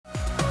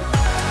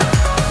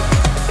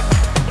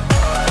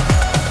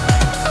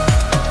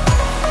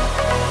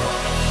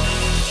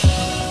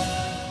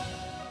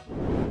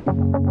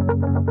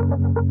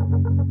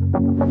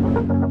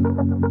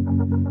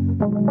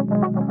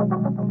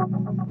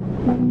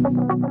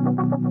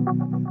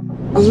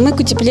Мы к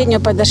утеплению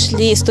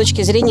подошли с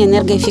точки зрения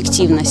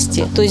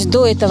энергоэффективности. То есть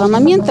до этого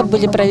момента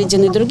были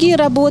проведены другие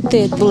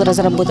работы, был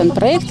разработан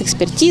проект,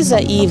 экспертиза,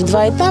 и в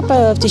 2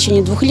 этапа в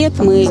течение 2 лет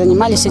мы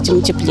занимались этим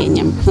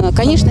утеплением.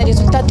 Конечно,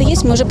 результаты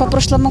есть, мы уже по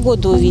прошлому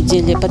году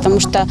увидели, потому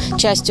что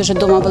часть уже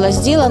дома была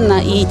сделана,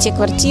 и те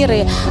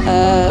квартиры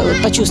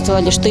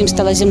почувствовали, что им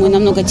стало зимой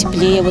намного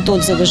теплее, вот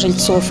отзывы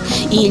жильцов.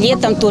 И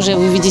летом тоже,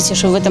 вы видите,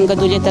 что в этом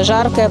году лето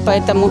жаркое,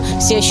 поэтому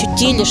все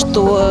ощутили,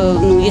 что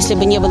если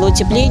бы не было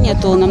утепления,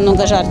 то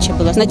намного жарче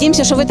было.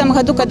 Надеемся, что в этом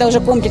году, когда уже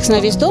комплексно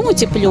весь дом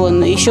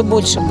утеплен, еще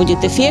больше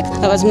будет эффект.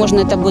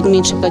 Возможно, это будут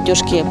меньше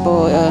платежки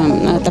по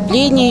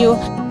отоплению.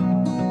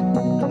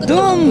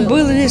 Дом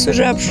был весь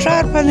уже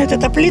обшарпан,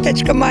 эта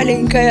плиточка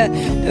маленькая,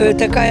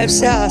 такая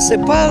вся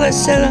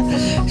осыпалась,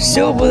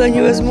 все было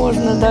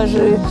невозможно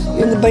даже,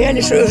 и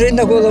боялись, что уже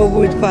на голову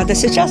будет падать.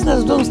 Сейчас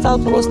наш дом стал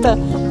просто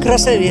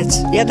красавец.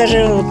 Я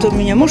даже, вот у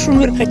меня муж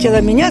умер,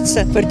 хотела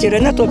меняться, квартира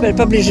на то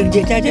поближе к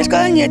детям. Я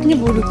сказала, нет, не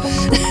буду.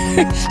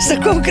 С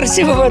такого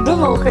красивого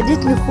дома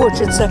уходить не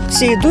хочется.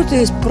 Все идут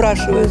и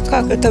спрашивают,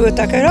 как это вы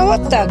так? А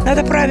вот так,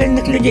 надо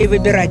правильных людей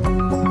выбирать.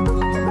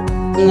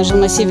 На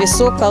житломасиві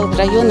Сокол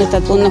район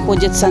этот, он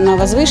находится на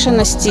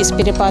возвышенности с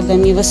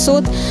перепадами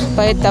высот,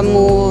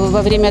 поэтому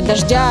во время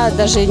дождя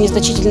даже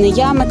незначительные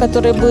ямы,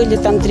 которые были,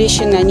 там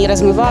трещины, они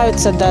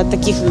размываются до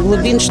таких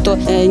глубин, что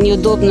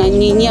неудобно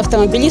ни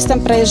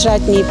автомобилистам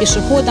проезжать, ни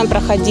пешеходам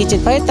проходить.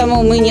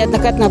 Поэтому мы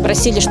неоднократно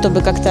просили,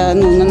 чтобы как-то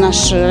на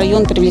наш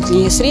район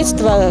привлекли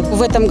средства.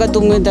 В этом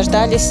году мы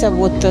дождались,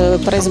 вот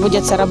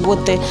производятся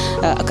работы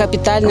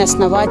капитально,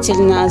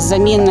 основательно, с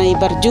заменой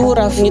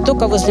бордюров, не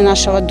только возле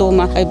нашего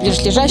дома, а и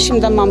ближайшим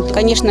домам.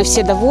 Конечно,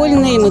 все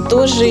довольны, мы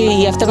тоже,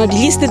 и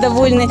автомобилисты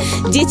довольны,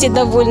 дети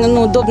довольны,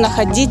 удобно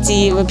ходить,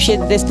 и вообще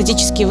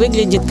эстетически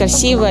выглядит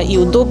красиво и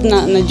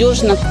удобно,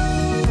 надежно.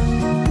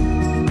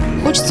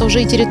 Хочется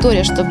уже и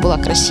территория, чтобы была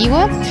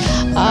красивая.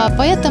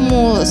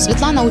 Поэтому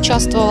Светлана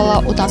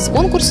участвовала у нас в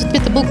конкурсе.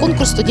 Это был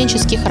конкурс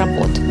студенческих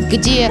работ,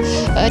 где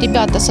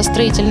ребята со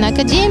строительной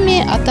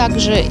академии, а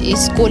также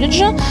из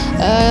колледжа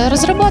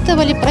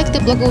разрабатывали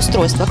проекты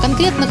благоустройства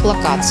конкретных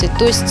локаций.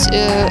 То есть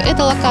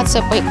эта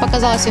локация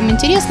показалась им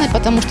интересной,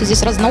 потому что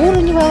здесь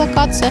разноуровневая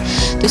локация,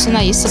 то есть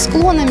она есть со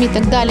склонами и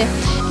так далее.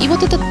 И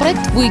вот этот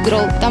проект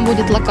выиграл. Там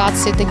будут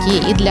локации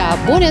такие и для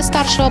более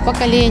старшего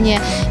поколения,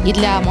 и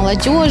для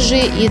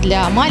молодежи, и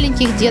для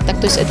маленьких деток.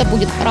 То есть это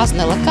будут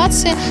разные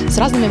локации с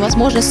разными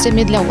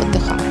возможностями для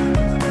отдыха.